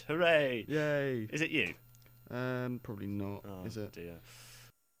friend. Hooray! Yay. Is it you? Probably not. Oh, Is it? dear.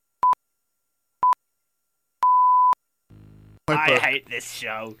 My I book. hate this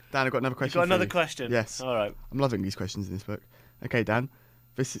show. Dan, I've got another You question. got for another you. question? Yes. All right. I'm loving these questions in this book. Okay, Dan.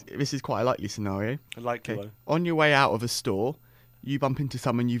 This is quite a likely scenario. I like Okay. you. On your way out of a store, you bump into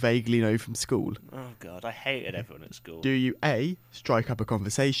someone you vaguely know from school. Oh God, I hated everyone at school. Do you A, strike up a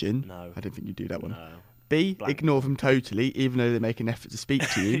conversation? No. I don't think you do that one. No. B, Blank. ignore them totally, even though they make an effort to speak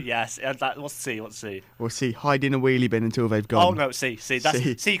to you. Yes. What's C? What's C? Or C, hide in a wheelie bin until they've gone. Oh no, C. That's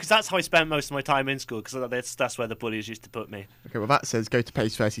C. C, because that's how I spent most of my time in school. Because that's where the bullies used to put me. Okay, well that says go to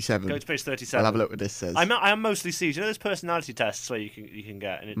page 37. Go to page I'll 37. have a look what this says. I am mostly C's. You know those personality tests where you can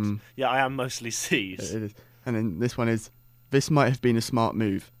get, and it's yeah, I am mostly C's. It is. And then this one is, this might have been a smart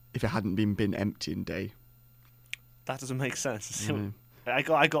move if it hadn't been bin emptying day. That doesn't make sense. Mm.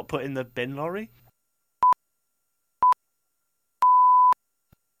 I got put in the bin lorry.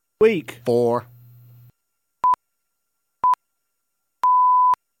 Week. 4.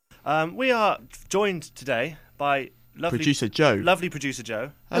 We are joined today by Producer Joe. lovely producer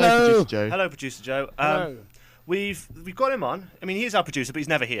Joe. Hello, Producer Joe. Hello, producer Joe. Hello. We've got him on. I mean, he's our producer, but he's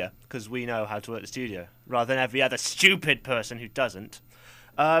never here because we know how to work the studio, rather than every other stupid person who doesn't.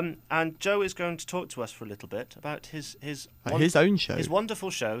 And Joe is going to talk to us for a little bit about his His own show. his wonderful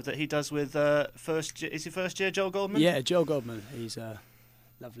show that he does with first year Joel Goldman. Yeah, Joel Goldman. He's a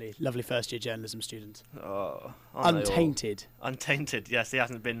lovely first year journalism student. Oh, aren't they all? Untainted. Untainted. Yes, he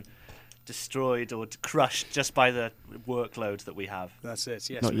hasn't been destroyed or crushed just by the workload that we have. That's it.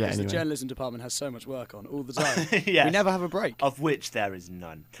 Yes, Not yet, because anyway. the journalism department has so much work on all the time. Yes. We never have a break. Of which there is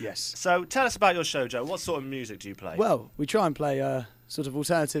none. Yes. So tell us about your show, Joe. What sort of music do you play? Well, we try and play sort of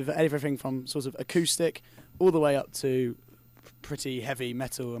alternative, everything from sort of acoustic all the way up to pretty heavy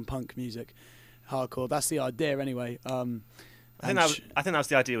metal and punk music, hardcore. That's the idea, anyway. I think that was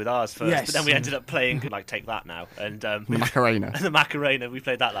the idea with ours first, Yes. but then we ended up playing like Take That Now and The Macarena. the Macarena. We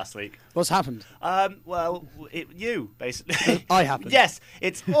played that last week. What's happened? Well, you basically. I happened. Yes,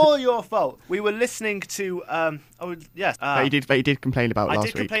 it's all your fault. We were listening to yes. But you did complain about I last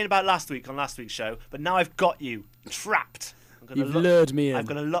did week. complain about last week on last week's show, but now I've got you trapped. You've lured me in. I'm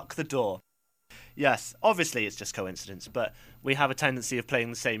going to lock the door. Yes, obviously it's just coincidence, but we have a tendency of playing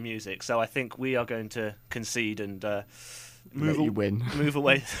the same music, so I think we are going to concede and Let you win. move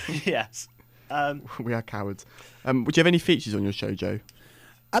away. Yes. We are cowards. Would you have any features on your show, Joe?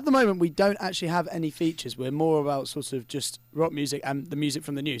 At the moment, we don't actually have any features. We're more about sort of just rock music and the music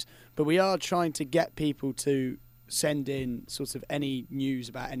from the news. But we are trying to get people to send in sort of any news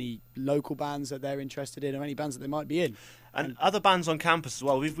about any local bands that they're interested in or any bands that they might be in. And other bands on campus as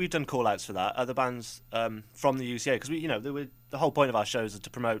well. We've done call-outs for that. Other bands from the UCA, because the whole point of our shows is to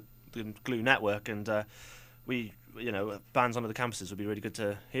promote the Glue network, and bands on other campuses would be really good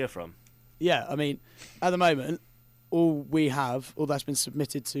to hear from. Yeah, I mean, at the moment, all that's been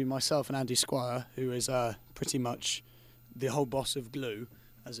submitted to myself and Andy Squire, who is pretty much the whole boss of Glue,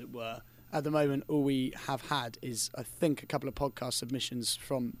 as it were. At the moment, all we have had is, I think, a couple of podcast submissions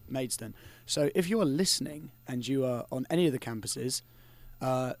from Maidstone. So if you are listening and you are on any of the campuses,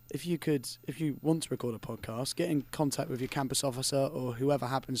 if you want to record a podcast, get in contact with your campus officer or whoever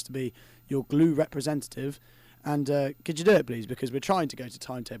happens to be your Glue representative, and could you do it, please? Because we're trying to go to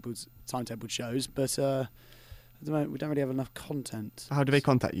timetabled shows, but at the moment we don't really have enough content. How do they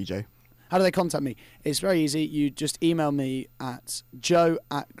contact you, Joe? How do they contact me? It's very easy. You just email me at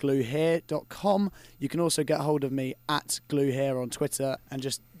joe@gluehere.com. You can also get hold of me at gluehere on Twitter and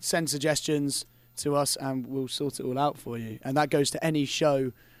just send suggestions to us and we'll sort it all out for you. And that goes to any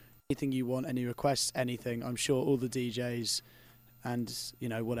show, anything you want, any requests, anything. I'm sure all the DJs and,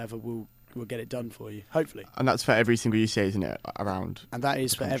 whatever will get it done for you, hopefully. And that's for every single UCA, isn't it, around? And that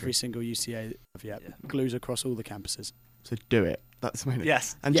is the for country. every single UCA. Yeah, Glues across all the campuses. So do it. That's my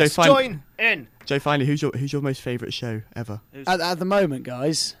Yes. And Yes, Joe, Join in. Joe, finally, who's your most favourite show ever? At the moment,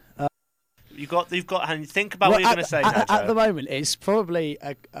 guys... You've got, and think about what you're going to say now, Joe. At the moment, it's probably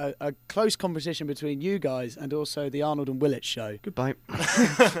a close competition between you guys and also the Arnold and Willett show. Goodbye.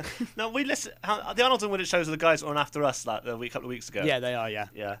 No, we listen. The Arnold and Willett shows are the guys that were on after us a couple of weeks ago. Yeah, they are. Yeah,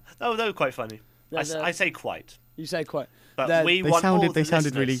 Yeah. Oh, they were quite funny. I say quite. you say quite. But They're- we They want all sounded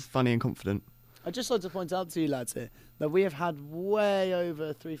the really listeners. funny and confident. I'd just like to point out to you lads here that we have had way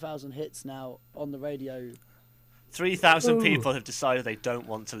over 3,000 hits now on the radio. 3,000 Ooh. people have decided they don't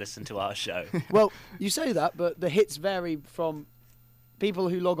want to listen to our show. Well, you say that, but the hits vary from people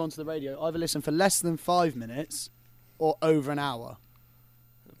who log onto the radio either listen for less than 5 minutes or over an hour.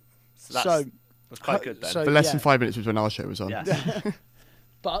 So that's, So That's quite good then. So- For less than yeah. 5 minutes was when our show was on. Yes.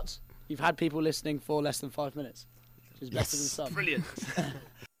 But you've had people listening for less than 5 minutes, which is better than Yes. some. Brilliant.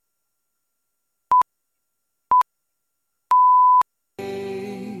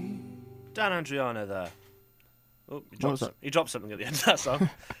 Dan Andriano there. Oh, What was that? he dropped something at the end of that song.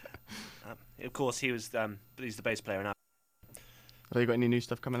 Of course, he's the bass player now. Have you got any new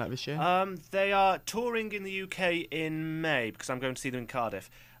stuff coming out this year? They are touring in the UK in May because I'm going to see them in Cardiff,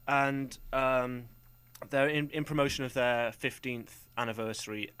 and they're in promotion of their 15th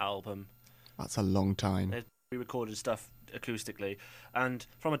anniversary album. That's a long time. They re-recorded stuff acoustically, and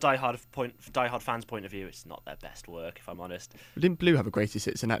from a diehard fan's point of view, it's not their best work, if I'm honest. Didn't Blue have a greatest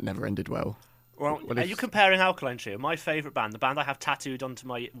hits and that never ended well? Well, Well, are if- you comparing Alkaline Trio? My favourite band, the band I have tattooed onto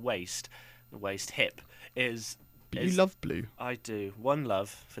my hip, is. But you love Blue. I do. One Love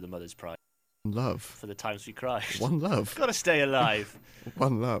for the Mother's Pride, Love. for the times we cried. One love. Gotta stay alive.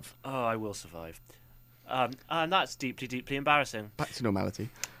 One love. Oh, I will survive. And that's deeply, deeply embarrassing. Back to normality.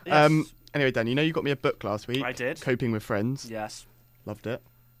 Yes. Anyway, Dan, you got me a book last week. I did. Coping with Friends. Yes. Loved it.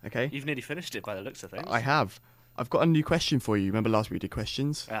 Okay. You've nearly finished it by the looks of things. I have. I've got a new question for you. Remember last week we did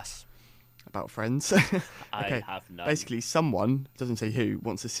questions Yes. about Friends? I Okay. have none. Basically, someone, doesn't say who,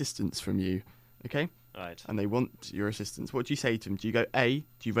 wants assistance from you. Okay? Right. And they want your assistance. What do you say to them? Do you go A,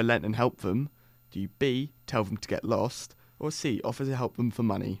 do you relent and help them? Do you B, tell them to get lost? Or C, offer to help them for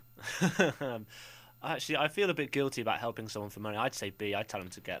money? Actually, I feel a bit guilty about helping someone for money. I'd say B. I'd tell them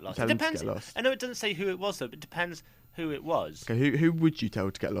to get lost. Tell It them to depends. get lost. I know it doesn't say who it was, though, but it depends who it was. Okay, who would you tell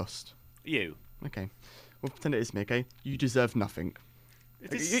to get lost? You. Okay. Well, pretend it is me, okay? You deserve nothing. It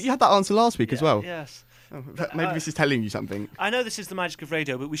Okay, is- you had that answer last week as Yeah, well. Yes. Oh, maybe this is telling you something. I know this is the magic of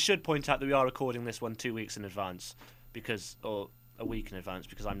radio, but we should point out that we are recording this one 2 weeks in advance, or a week in advance,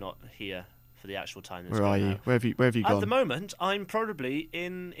 because I'm not here for the actual time. That's Where are going you? out. Where have you gone? At the moment, I'm probably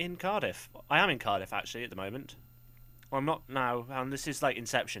in Cardiff. I am in Cardiff, actually, at the moment. Well, I'm not now, and this is like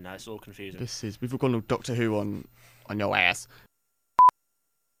Inception now, it's all confusing. We've gone all Doctor Who on your ass.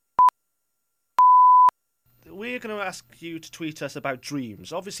 We're going to ask you to tweet us about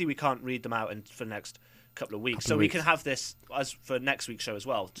dreams. Obviously, we can't read them out for the next couple of weeks, Couple so of we weeks. can have this as for next week's show as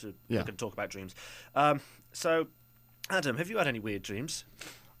well. We can talk about dreams. So, Adam, have you had any weird dreams?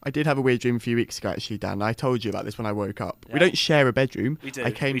 I did have a weird dream a few weeks ago, actually, Dan. I told you about this when I woke up. Yeah. We don't share a bedroom. We do,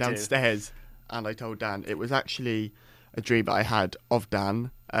 I came we do. downstairs and I told Dan. It was actually a dream that I had of Dan.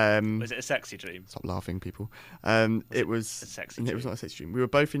 Was it a sexy dream? Stop laughing, people. It was a sexy It was dream? not a sexy dream. We were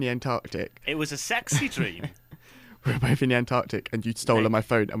both in the Antarctic. It was a sexy dream. We were both in the Antarctic, and you'd stolen Nick. my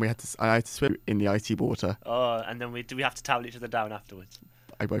phone, and I had to swim in the icy water. Oh, and then do we have to towel each other down afterwards?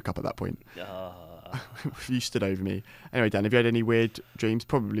 I woke up at that point. Oh. You stood over me. Anyway, Dan, have you had any weird dreams?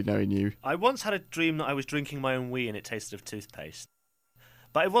 Probably knowing you. I once had a dream that I was drinking my own wee and it tasted of toothpaste.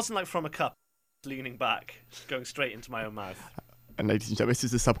 But it wasn't like from a cup, leaning back, going straight into my own mouth. And ladies and gentlemen, this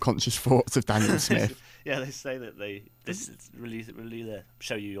is the subconscious thoughts of Daniel Smith. Yeah, they say that this is really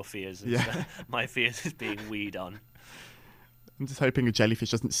show you your fears. Yeah. My fears is being weed on. I'm just hoping a jellyfish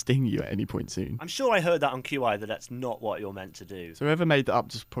doesn't sting you at any point soon. I'm sure I heard that on QI that that's not what you're meant to do. So whoever made that up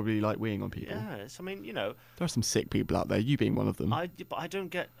just probably like weeing on people. Yes, I mean, you know, There are some sick people out there, you being one of them. but I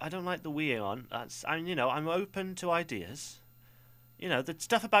don't like the weeing on. I'm open to ideas. You know, the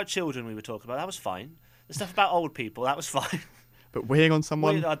stuff about children we were talking about, that was fine. The stuff about old people, that was fine. But weeing on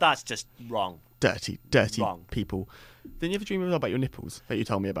someone, That's just wrong. dirty Wrong. people. Didn't you ever dream about your nipples that you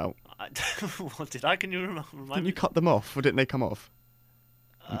told me about? What did I? Can you remind Didn't me? you cut them off, or didn't they come off?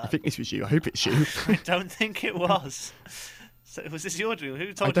 I think this was you. I hope it's you. I don't think it was. So was this your dream?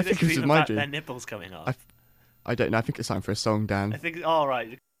 Who told don't you this think this dream was my about dream. their nipples coming off? I don't know. I think it's time for a song, Dan. I think. All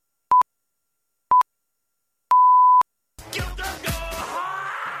right.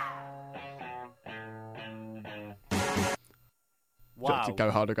 Wow. To go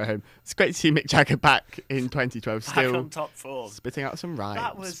hard or go home. It's great to see Mick Jagger back in 2012, Back still on top form. spitting out some rhymes.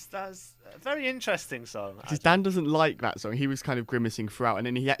 That was a very interesting song. Because Dan doesn't like that song. He was kind of grimacing throughout, and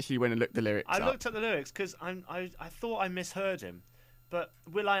then he actually went and looked the lyrics I up. looked at the lyrics because I thought I misheard him, but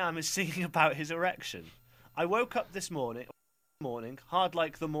Will.i.am is singing about his erection. I woke up this morning, hard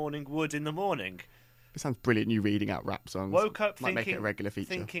like the morning wood in the morning. It sounds brilliant, you reading out rap songs. Woke up Might make it a regular feature.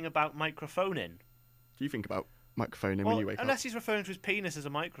 thinking about microphoning. Do you think about microphoning Well, when you wake unless up? he's referring to his penis as a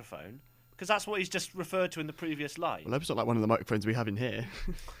microphone, because that's what he's just referred to in the previous line. Well, I hope it's not like one of the microphones we have in here.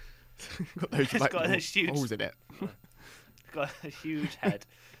 Got loads of It's got a like, huge- holes in it. Got a huge head.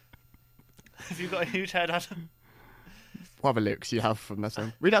 Have you got a huge head, Adam? What other lyrics you have from that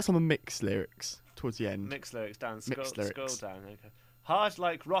song? Read out some of Mick's lyrics towards the end. Mixed lyrics down. Mixed Scroll lyrics. down. Okay. Hard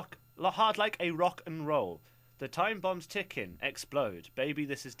like a rock and roll. The time bomb's ticking. Explode. Baby,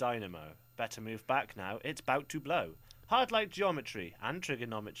 this is dynamo. Better move back now. It's bout to blow. Hard like geometry and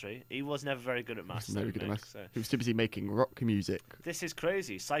trigonometry. He was never very good at maths. Very good at Mick, maths. so. He was too busy making rock music. This is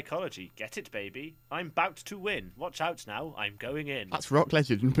crazy. Psychology. Get it, baby. I'm bout to win. Watch out now. I'm going in. That's rock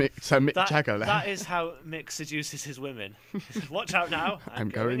legend Mick Jagger. That is how Mick seduces his women. Watch out now. I'm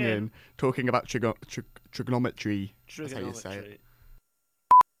going in. Talking about trigonometry. That's how you say Trigonometry.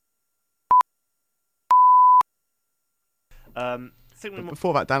 But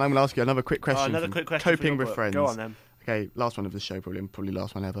before that, Dan, I'm going to ask you another quick question. Another from quick question. Coping with Friends. Go on then. Okay, last one of the show, probably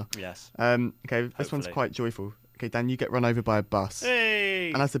last one ever. Yes. Okay, this one's Hopefully. quite joyful. Okay, Dan, you get run over by a bus.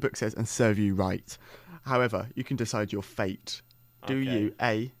 Hey. And as the book says, and serve you right. However, you can decide your fate. Do Okay. you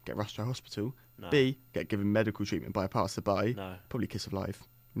A, get rushed to hospital? No. B, get given medical treatment by a passerby? No. Probably kiss of life.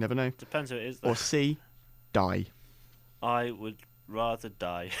 You never know. Depends who it is. Though. Or C, die. I would rather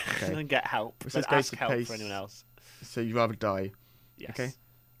die Okay. than get help. Let's Than just go ask to help pace. for anyone else. So you'd rather die. Yes. Okay.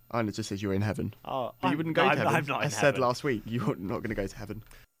 And it just says you're in heaven. Oh, But you wouldn't go to heaven. I'm not I in said heaven. last week you're not going to go to heaven.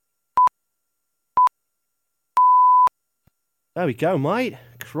 There we go, mate.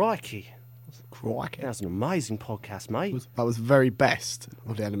 Crikey. Crikey. That's an amazing podcast, mate. That was the very best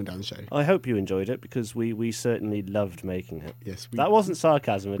of the Adam and Dan show. I hope you enjoyed it because we certainly loved making it. Yes, that wasn't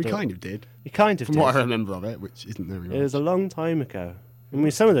sarcasm. We kind of did. We kind of From did. what I remember of it, which isn't very much. It was a long time ago. I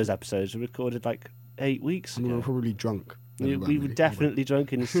mean, some of those episodes were recorded like 8 weeks And ago. we were probably drunk. No, We weren't were really. definitely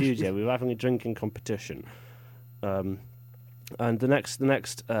drunk in the studio. We were having a drinking competition. And the next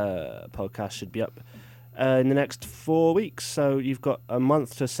podcast should be up in the next 4 weeks. So you've got a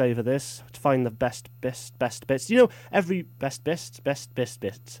month to savour this, to find the best bits. You know, every best bits. Best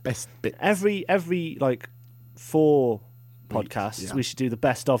bit. Every like 4 Weeks, podcasts, yeah. we should do the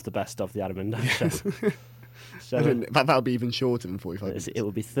best of the Adam and Dan show. So that would be even shorter than 45 minutes. it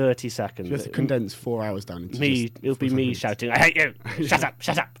would be 30 seconds. You have to condense 4 hours down into It'll be me shouting, "I hate you! Shut up!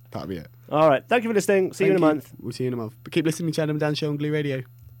 Shut up!" That'll be it. All right, thank you for listening. See you in a month. We'll see you in a month. But keep listening to Adam and Dan show on Glue Radio.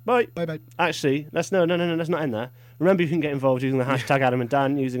 Bye. Bye. Actually, let's no, let's not end there. Remember, you can get involved using the hashtag Adam and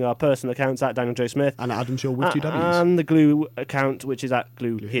Dan, using our personal accounts at Daniel J Smith and Adam Shaw with 2 Ws. and the Glue account, which is at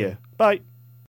Glue here. Bye.